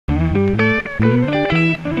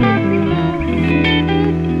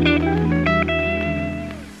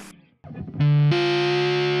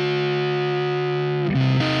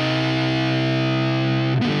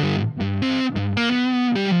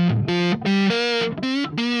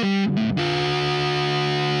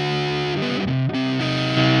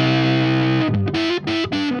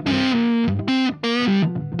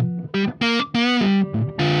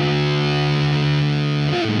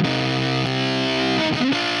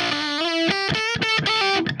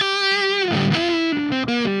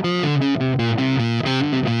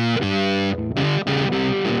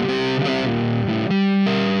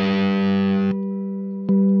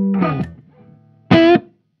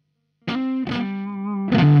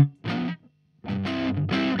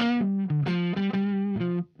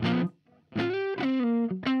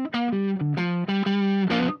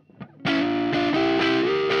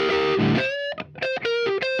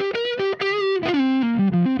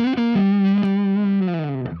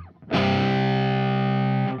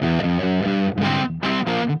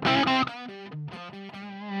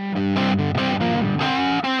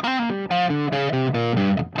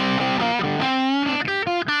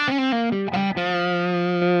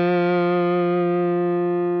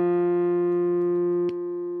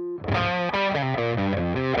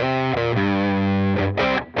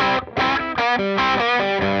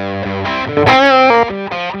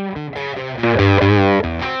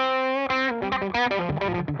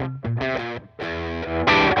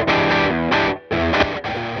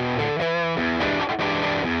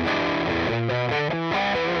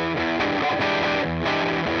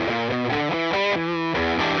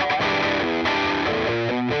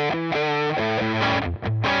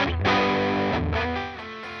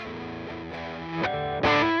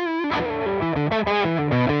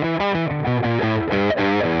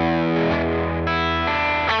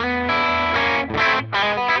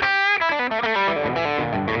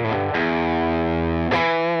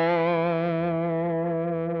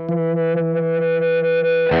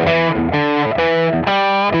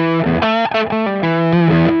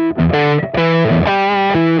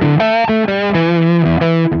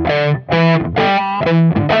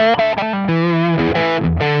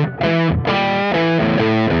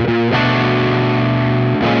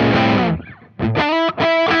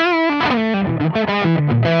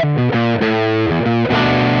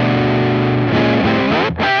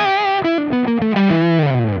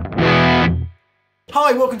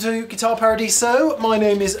Hi, welcome to Guitar Paradiso. My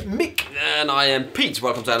name is Mick. And I am Pete.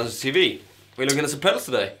 Welcome to Andertons TV. We're looking at some pedals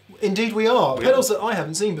today. Indeed we are. Pedals that I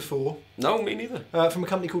haven't seen before. No, me neither. From a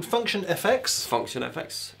company called Function FX. Function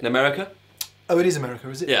FX. In America? Oh, it is America,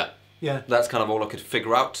 is it? Yeah. Yeah. That's kind of all I could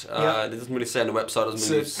figure out. Yeah. It doesn't really say on the website.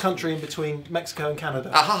 It's a country in between Mexico and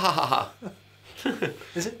Canada. Ah ha ha ha ha.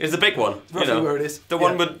 Is it? It's the big one. Roughly where it is. The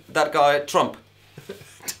one with that guy, Trump.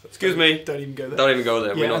 Excuse me. Don't even go there. Don't even go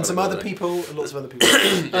there. Yeah, and some other people, lots of other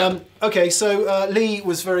people. Okay, so Lee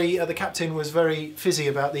was the captain was very fizzy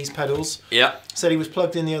about these pedals. Yeah. Said he was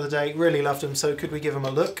plugged in the other day, really loved them, so could we give them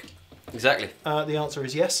a look? Exactly. The answer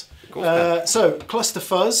is yes. Of course. So, Cluster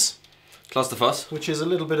Fuzz. Cluster Fuzz. Which is a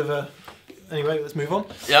little bit of a... Anyway, let's move on.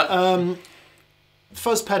 Yeah.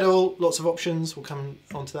 Fuzz pedal, lots of options, we'll come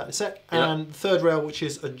on to that in a sec. Yeah. And the third rail, which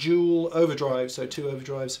is a dual overdrive, so two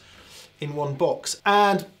overdrives in one box.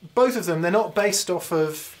 And both of them, they're not based off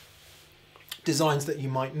of designs that you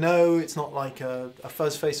might know. It's not like a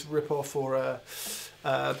Fuzz Face ripoff or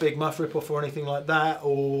a Big Muff ripoff or anything like that,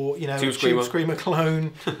 or a Tube Screamer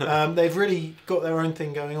clone. They've really got their own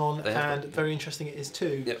thing going on, and very interesting it is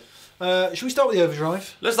too. Yep. Should we start with the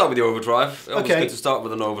overdrive? Let's start with the overdrive. Always Okay. good to start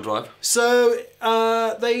with an overdrive. So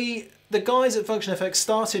the guys at Function FX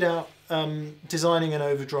started out designing an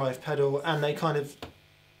overdrive pedal, and they kind of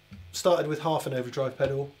started with half an overdrive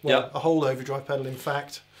pedal, a whole overdrive pedal in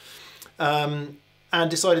fact, and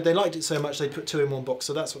decided they liked it so much they put two in one box.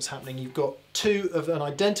 So that's what's happening. You've got two of an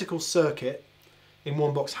identical circuit in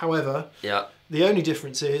one box. However, the only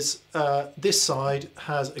difference is this side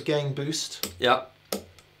has a gain boost,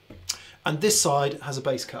 and this side has a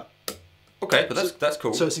bass cut. Okay, but that's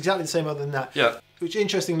cool. So it's exactly the same other than that. Yeah. Which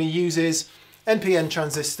interestingly uses NPN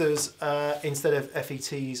transistors instead of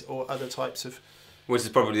FETs or other types of Which is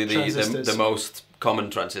probably the most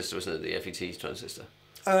common transistor, isn't it? The FET transistor.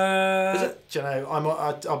 Is it? Do you know,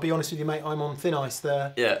 I'll be honest with you, mate. I'm on thin ice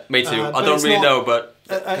there. Yeah, me too. I don't really know, but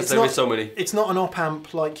because there is so many. It's not an op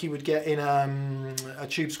amp like you would get in a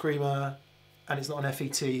Tube Screamer, and it's not an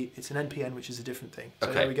FET. It's an NPN, which is a different thing.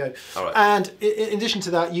 So there we go. All right. And in addition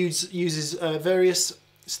to that, uses various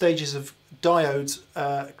stages of diodes,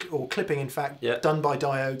 or clipping in fact, done by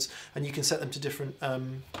diodes, and you can set them to different...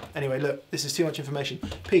 anyway, look, this is too much information.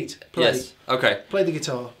 Pete, play. Yes, okay. Play the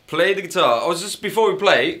guitar. Play the guitar. I was just, before we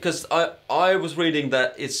play, because I was reading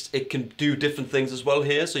that it can do different things as well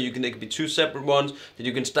here, so it can be two separate ones that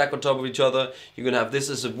you can stack on top of each other. You can have this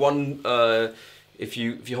as a one, if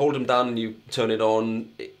you hold them down and you turn it on,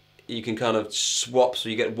 you can kind of swap, so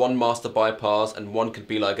you get one master bypass, and one could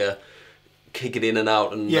be like a kick it in and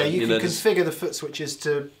out, and yeah, you can configure the foot switches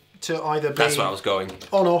to either be that's where I was going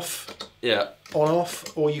on off, on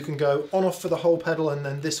off, or you can go on off for the whole pedal, and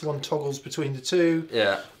then this one toggles between the two.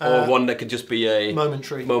 Or one that could just be a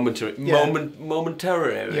momentary, which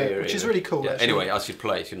is really cool. Anyway, I should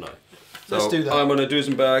play, shouldn't I? So let's do that. I'm on a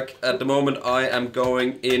Duesenberg. At the moment, I am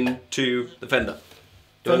going into the Fender.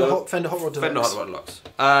 Fender Hot Rod Deluxe. Fender Hot Rod Deluxe.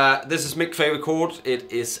 This is Mick's favourite chord.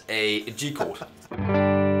 It is a G chord.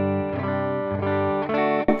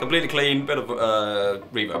 Completely clean, bit of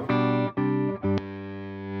reverb.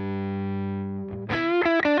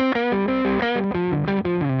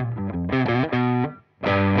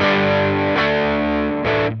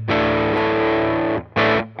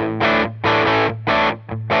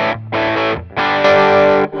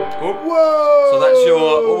 Whoa! So that's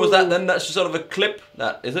your, what was that then? That's sort of a clip,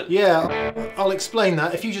 that, is it? Yeah, I'll explain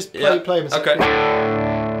that. If you just play them a second. Okay.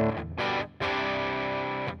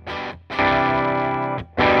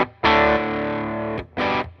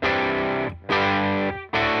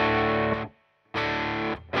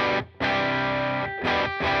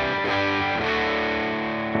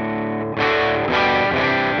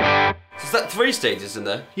 Is that 3 stages in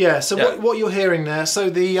there? Yeah, so what you're hearing there, so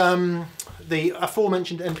the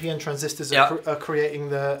aforementioned NPN transistors are creating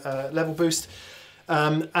the level boost,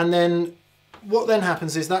 and then what then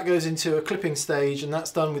happens is that goes into a clipping stage, and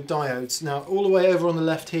that's done with diodes. Now all the way over on the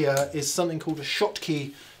left here is something called a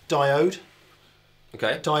Schottky diode.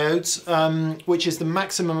 Okay. Diodes, which is the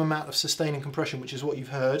maximum amount of sustain and compression, which is what you've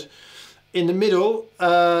heard. In the middle,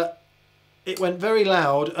 it went very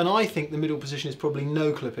loud, and I think the middle position is probably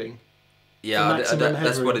no clipping. Yeah,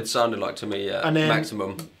 that's what it sounded like to me. Yeah, and then,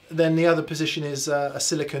 maximum. Then the other position is a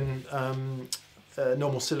silicon,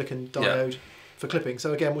 normal silicon diode for clipping.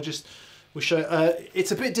 So again, we'll show.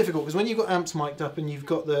 It's a bit difficult because when you've got amps mic'd up and you've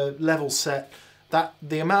got the level set, that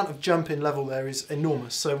the amount of jump in level there is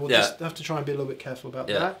enormous. So we'll just have to try and be a little bit careful about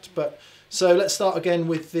that. But so let's start again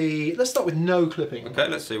with let's start with no clipping. Okay,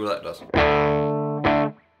 let's see what that does.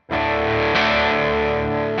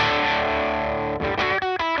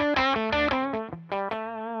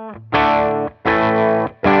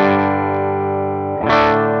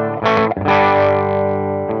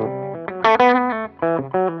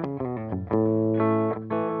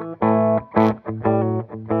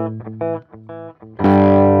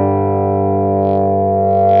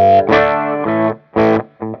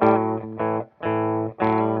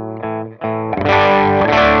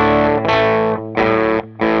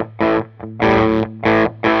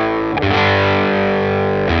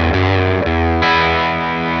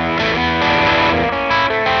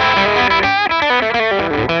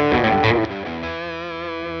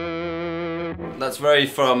 That's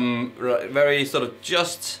very sort of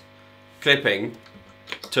just clipping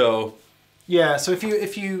to So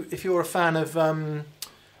if you're a fan of a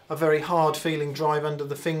very hard feeling drive under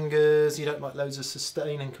the fingers, you don't like loads of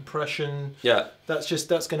sustain and compression. Yeah. That's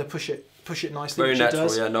going to push it nicely. Very natural. It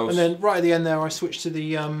does. No. And then right at the end there, I switched to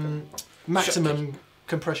the maximum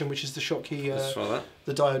compression, which is the Schottky.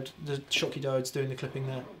 The Schottky diodes doing the clipping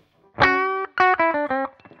there.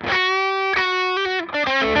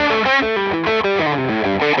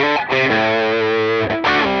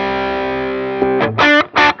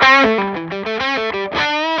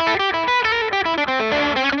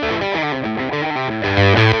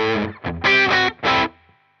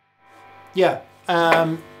 Yeah,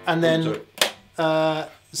 and then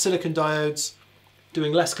silicon diodes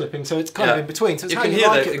doing less clipping, so it's kind of in between. So it's you can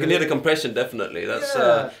hear the compression definitely. That's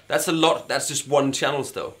a lot. That's just one channel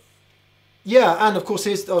still. Yeah, and of course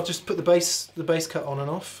I'll just put the bass cut on and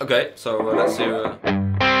off. Okay, so let's hear.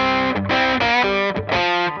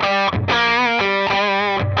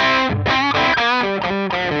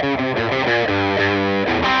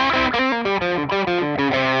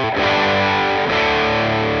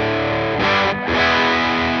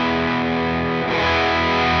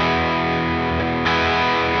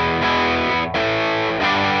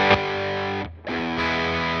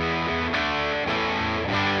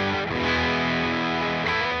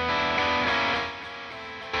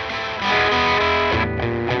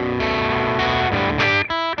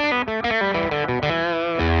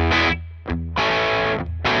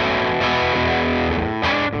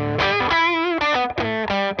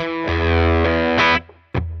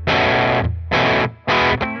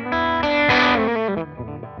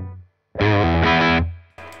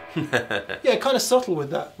 Yeah, kind of subtle with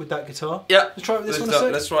that guitar. Yeah. Let's try it with this one a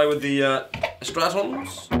sec. Let's try with the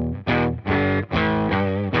Stratons.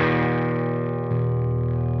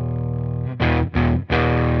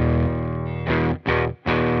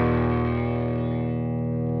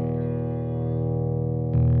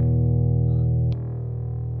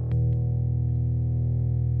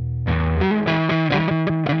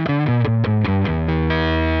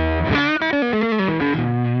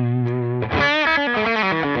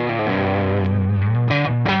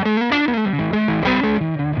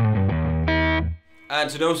 And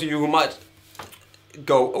to those of you who might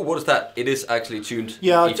go, oh, what is that? It is actually tuned.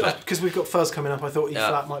 Yeah, because we've got fuzz coming up, I thought E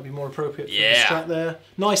flat might be more appropriate for the Strat there.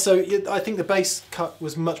 Nice. So I think the bass cut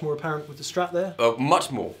was much more apparent with the Strat there. Much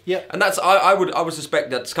more. Yeah. And that's I would suspect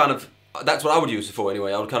that's kind of that's what I would use it for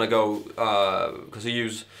anyway. I would kind of go because I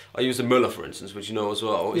use the Muller, for instance, which you know as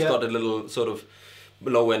well. It's got a little sort of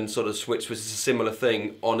low end sort of switch, which is a similar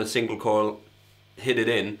thing on a single coil. Hit it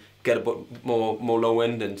in. Get a bit more low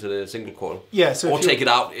end into the single coil. Yeah, so or take it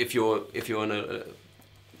out if you're in a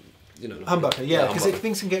humbucker. Yeah, because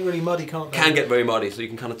things can get really muddy, can't they? Can get very muddy, so you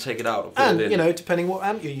can kind of take it out. And you know, depending what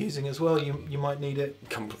amp you're using as well, you might need it.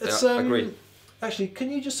 Agreed. Actually,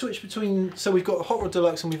 can you just switch between? So we've got Hot Rod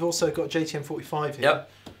Deluxe and we've also got JTM45 here.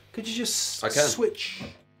 Yep. Could you just switch?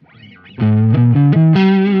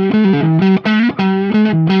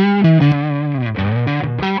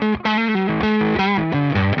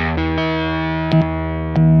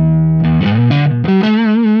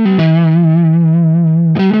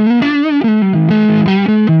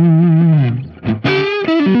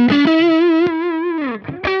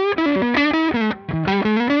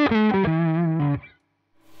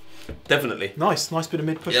 Definitely. Nice bit of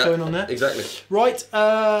mid push tone on there. Exactly. Right,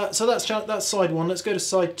 so that's side one. Let's go to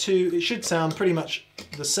side two. It should sound pretty much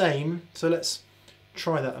the same. So let's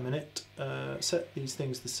try that a minute. Set these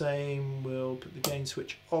things the same. We'll put the gain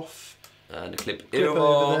switch off. And clip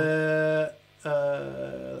over there.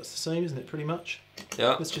 That's the same, isn't it? Pretty much.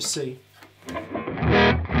 Yeah. Let's just see.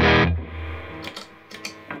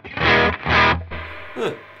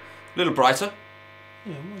 A little brighter.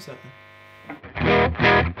 Yeah, what was that then?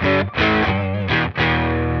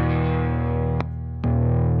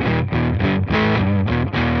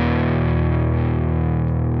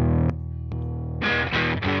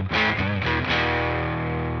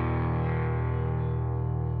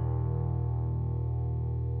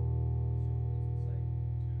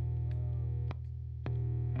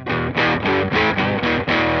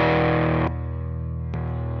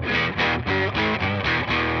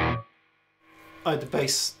 I had the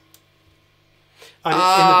bass. I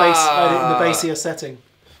had it in the bassier setting.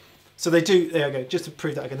 So they do. There you go. Just to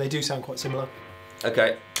prove that again, they do sound quite similar.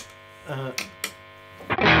 Okay.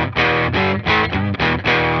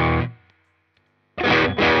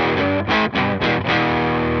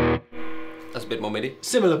 That's a bit more MIDI.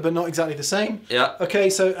 Similar, but not exactly the same. Yeah. Okay.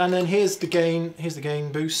 So and then here's the gain. Here's the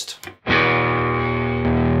gain boost.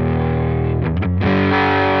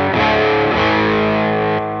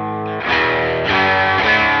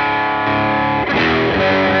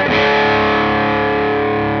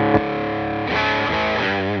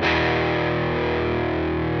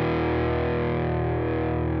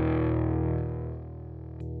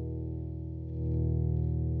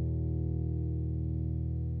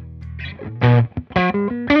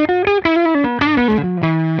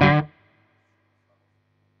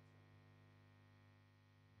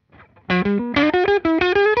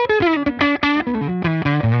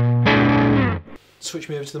 Switch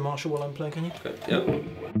me over to the Marshall while I'm playing, can you? Okay. Yeah.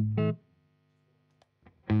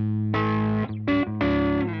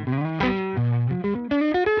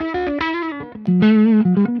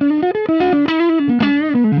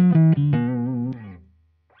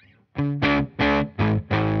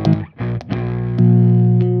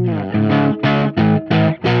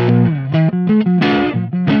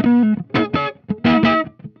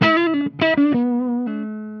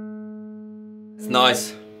 It's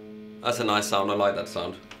nice. That's a nice sound, I like that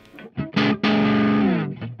sound.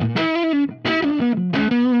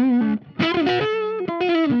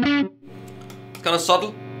 It's kind of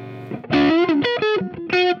subtle.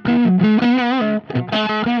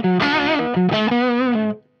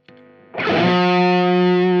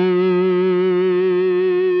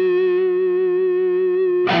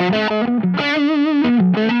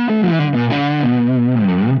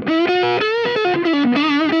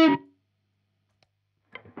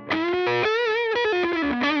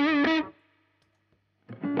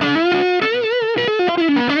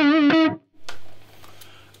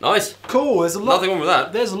 Nice. Cool. There's a lot. Nothing wrong with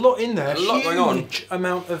that. There's a lot in there. A lot going on. Huge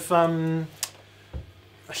amount of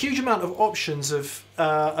a huge amount of options of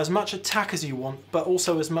as much attack as you want, but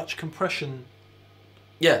also as much compression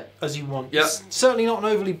as you want. Yeah. It's certainly not an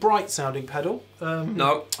overly bright sounding pedal.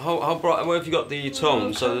 No, how bright? Where have you got the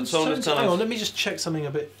tone? So the tone is kind hang of... on, let me just check something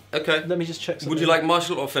a bit. Okay. Let me just check something. Would you like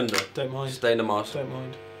Marshall or Fender? Don't mind. Stay in the Marshall. Don't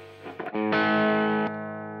mind.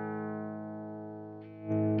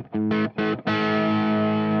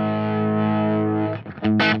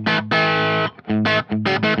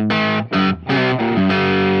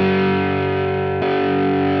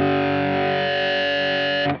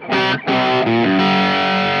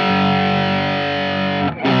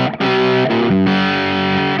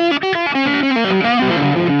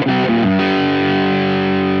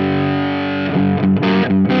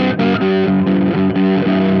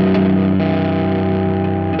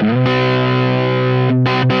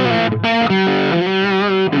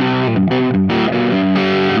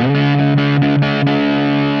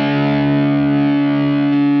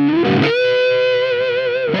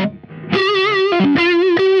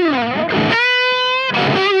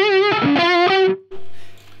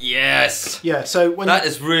 Yeah, so when that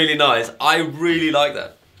is really nice. I really like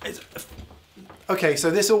that. Okay, so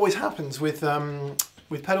this always happens with pedals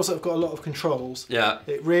that have got a lot of controls. Yeah.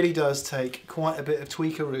 It really does take quite a bit of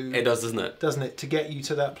tweakaroo. It does, doesn't it? Doesn't it, to get you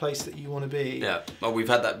to that place that you want to be? Yeah. Well, we've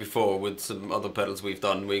had that before with some other pedals we've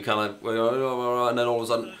done. We kind of, and then all of a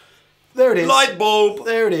sudden, there it is. Light bulb.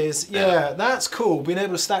 There it is. Yeah, that's cool. Being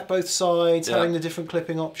able to stack both sides, having the different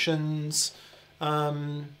clipping options.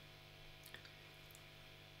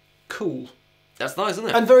 Cool. That's nice, isn't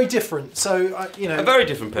it? And very different. So, you know, a very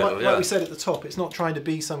different pedal. Like we said at the top, it's not trying to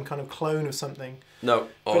be some kind of clone of something. No,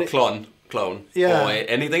 or clone, yeah, or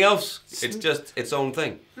anything else. It's just its own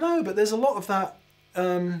thing. No, but there's a lot of that.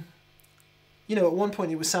 You know, at one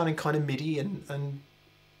point it was sounding kind of MIDI and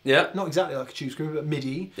yeah, not exactly like a tube screamer, but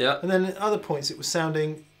MIDI. Yeah. And then at other points it was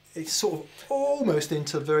sounding, it's sort of almost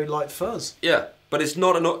into very light fuzz. Yeah, but it's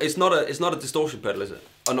not a distortion pedal, is it?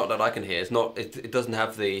 Or not that I can hear. It's not. It doesn't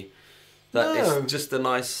have the. That no. It's just a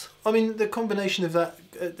nice. I mean, the combination of that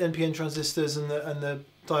NPN transistors and the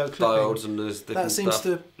diode clipping. Diodes and there's different that seems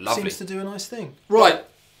stuff. seems to do a nice thing. Right.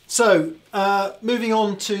 So moving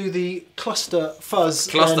on to the Cluster Fuzz.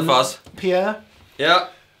 Cluster Fuzz. Pierre. Yeah.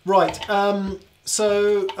 Right.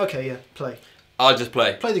 So okay, yeah, play. I'll just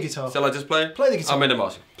play. Play the guitar. Shall I just play? Play the guitar. I'm in the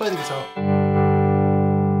Marshall. Play the guitar.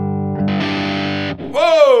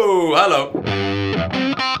 Whoa! Hello.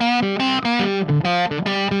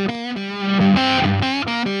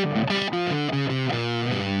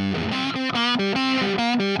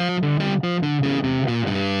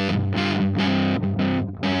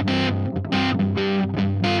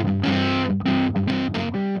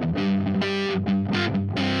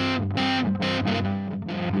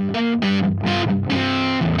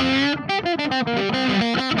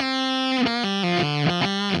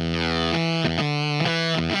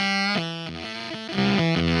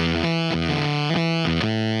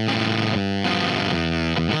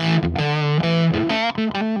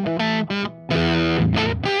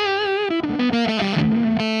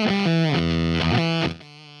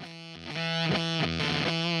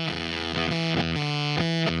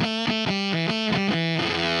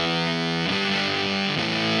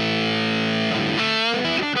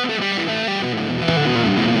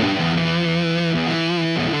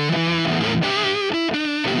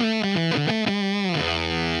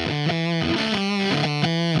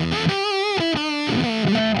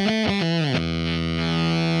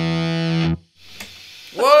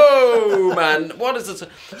 Man, what is it?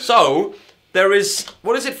 So there is,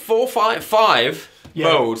 what is it, five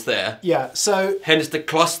modes there. Yeah. So hence the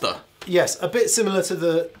cluster. Yes, a bit similar to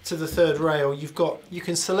the third rail. You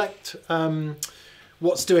can select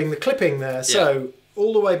what's doing the clipping there. So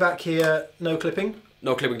all the way back here, no clipping.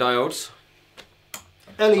 No clipping diodes.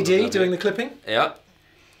 LED doing the clipping. Yeah.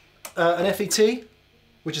 An FET,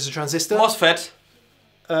 which is a transistor. MOSFET.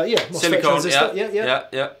 Yeah, MOSFET silicone. transistor.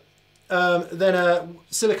 Yeah. Then a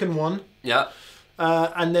silicon one. Yeah.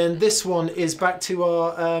 And then this one is back to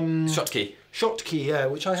our Schottky. Schottky, yeah,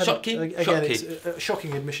 which I had Schottky? again. It's a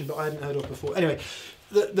shocking admission, but I hadn't heard of before. Anyway,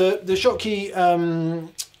 the Schottky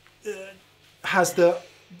has the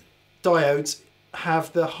diodes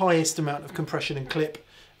have the highest amount of compression and clip,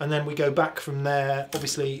 and then we go back from there,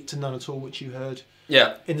 obviously, to none at all, which you heard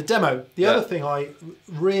in the demo. The other thing I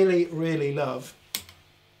really love,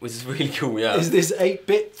 which is really cool, is this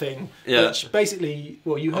 8-bit thing, which basically,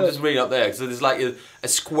 well, you heard... I'm just reading up there, so there's like a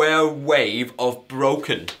square wave of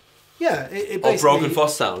broken. Yeah, it basically... Or broken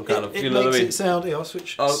fuzz sound, kind of, you know what I mean? It makes it sound... Yeah, I'll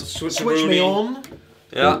switch Rooney. Me on.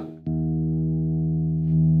 Yeah.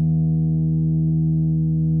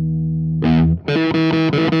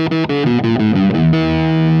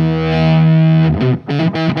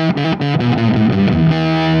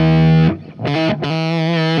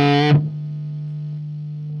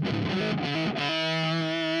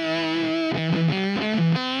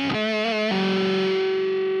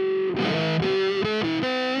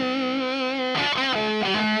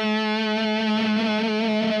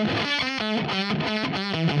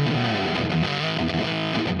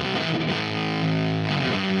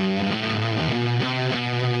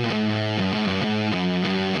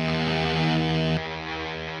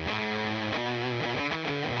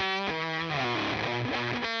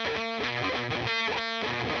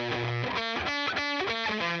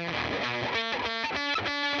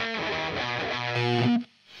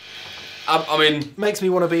 I mean, makes me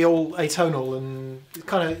want to be all atonal and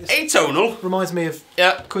kind of atonal reminds me of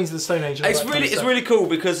Queens of the Stone Age. And it's really cool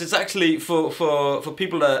because it's actually for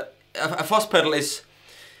people that a fuzz pedal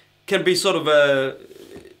can be sort of a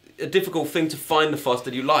difficult thing to find the fuzz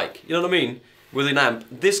that you like. You know what I mean? With an amp,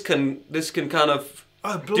 this can kind of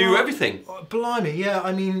do everything. Blimey, yeah.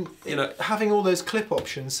 I mean, you know, having all those clip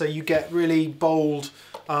options, so you get really bold,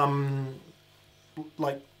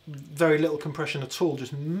 like very little compression at all,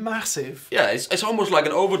 just massive. Yeah, it's almost like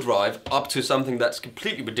an overdrive up to something that's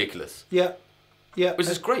completely ridiculous. Yeah, yeah. Which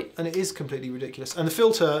is great. And it is completely ridiculous. And the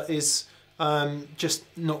filter is just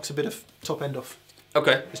knocks a bit of top end off.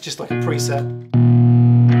 Okay. It's just like a preset.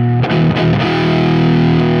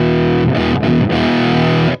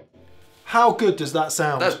 How good does that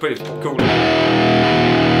sound? That's pretty cool.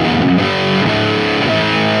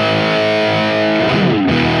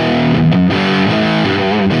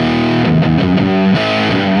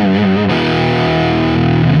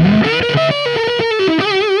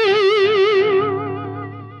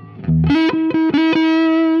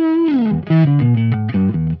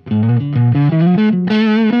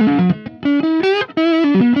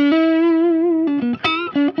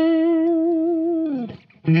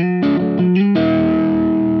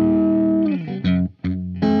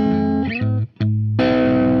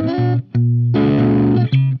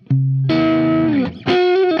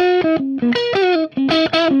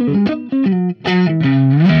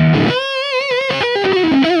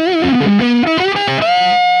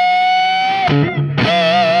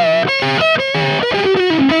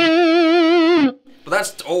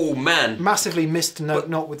 Massively missed note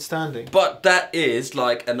notwithstanding. But that is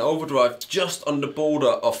like an overdrive just on the border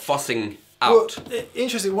of fuzzing out. Well,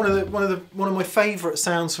 interesting. One of my favourite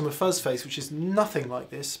sounds from a fuzz face, which is nothing like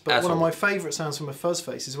this, but one of my favourite sounds from a fuzz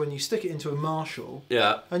face is when you stick it into a Marshall.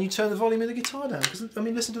 Yeah. And you turn the volume of the guitar down. Because I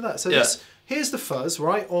mean, listen to that. So here's the fuzz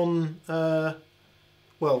right on.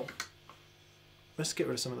 Well, let's get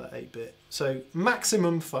rid of some of that 8-bit. So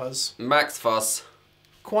maximum fuzz. Max fuzz.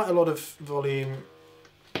 Quite a lot of volume.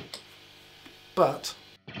 But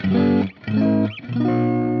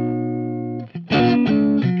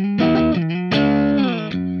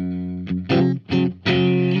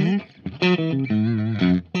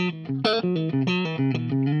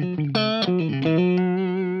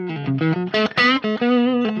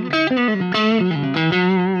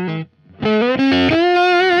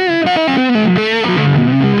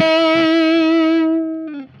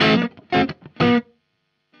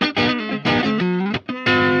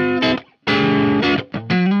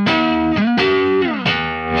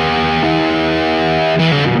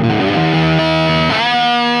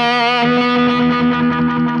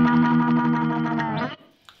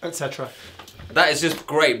etc. That is just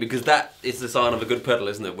great because that is the sign of a good pedal,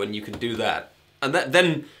 isn't it? When you can do that, and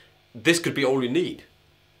then this could be all you need.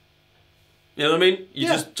 You know what I mean?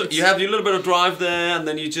 You you have your little bit of drive there, and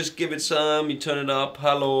then you just give it some. You turn it up.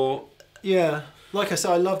 Hello. Yeah, like I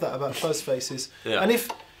said, I love that about fuzz faces. Yeah. And if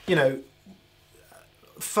you know,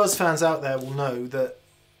 fuzz fans out there will know that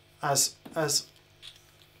as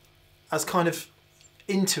kind of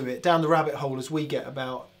into it down the rabbit hole as we get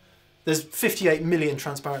about. There's 58 million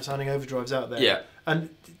transparent sounding overdrives out there. Yeah. And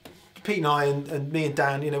Pete and I and me and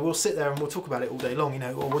Dan, you know, we'll sit there and we'll talk about it all day long, you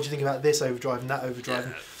know, or what do you think about this overdrive and that overdrive?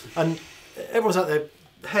 Yeah. And everyone's out there,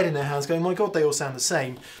 head in their hands going, my God, they all sound the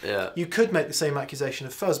same. Yeah. You could make the same accusation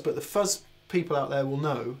of fuzz, but the fuzz people out there will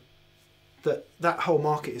know that whole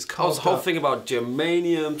market is carved up. The whole thing about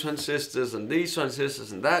germanium transistors and these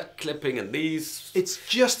transistors and that clipping and these... It's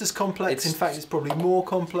just as complex. In fact, it's probably more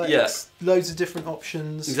complex. Yeah. Loads of different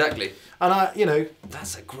options. Exactly. And you know...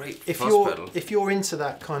 That's a great fuzz pedal. If you're into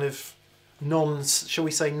that kind of shall we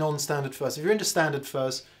say non-standard fuzz, if you're into standard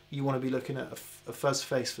fuzz, you want to be looking at a fuzz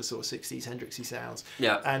face for sort of 60s Hendrixy sounds.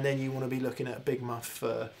 Yeah. And then you want to be looking at a big muff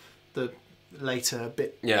for the later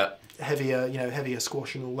bit... Yeah. Heavier, you know, heavier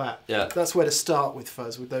squash and all that. Yeah. That's where to start with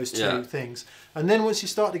fuzz, with those two things. And then once you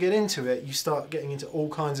start to get into it, you start getting into all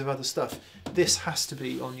kinds of other stuff. This has to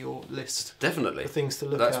be on your list. Definitely. For things to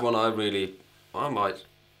look at. That's one I might.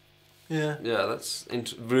 Yeah. Yeah, that's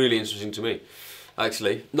really interesting to me,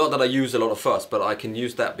 actually. Not that I use a lot of fuzz, but I can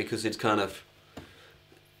use that because it's kind of,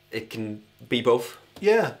 it can be both.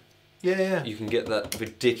 Yeah. Yeah, yeah. You can get that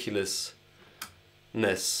ridiculousness.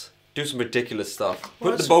 Do some ridiculous stuff.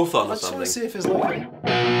 Put the both on or something. I just want to see if it's like...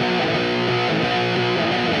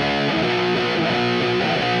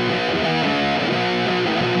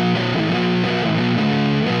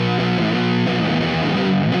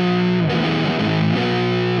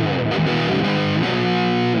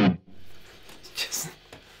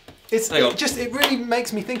 it really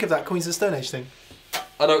makes me think of that Queens of the Stone Age thing.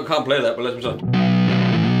 I can't play that, but let me try.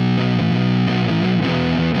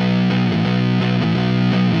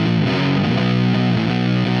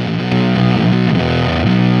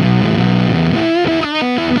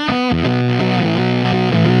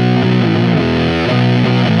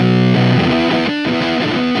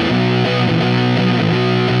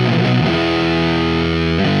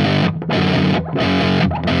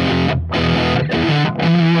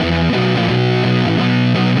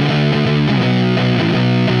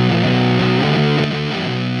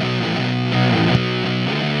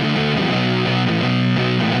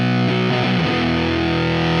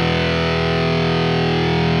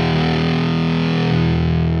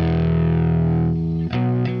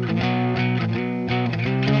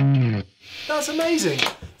 That's amazing.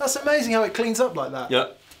 That's amazing how it cleans up like that. Yeah.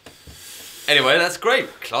 Anyway, that's great.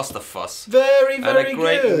 Cluster Fuzz. Very, very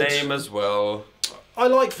good. And a great name as well. I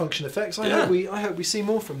like Function Effects. I hope we see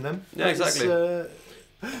more from them. Yeah, exactly.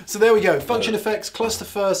 So there we go. Function Effects, Cluster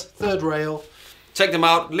Fuzz, Third Rail. Check them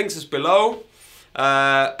out. Links is below.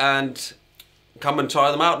 And come and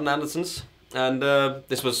try them out in Andertons. And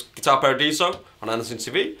this was Guitar Paradiso on Andertons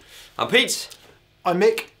TV. I'm Pete. I'm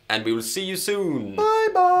Mick. And we will see you soon.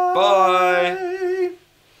 Bye-bye. Bye.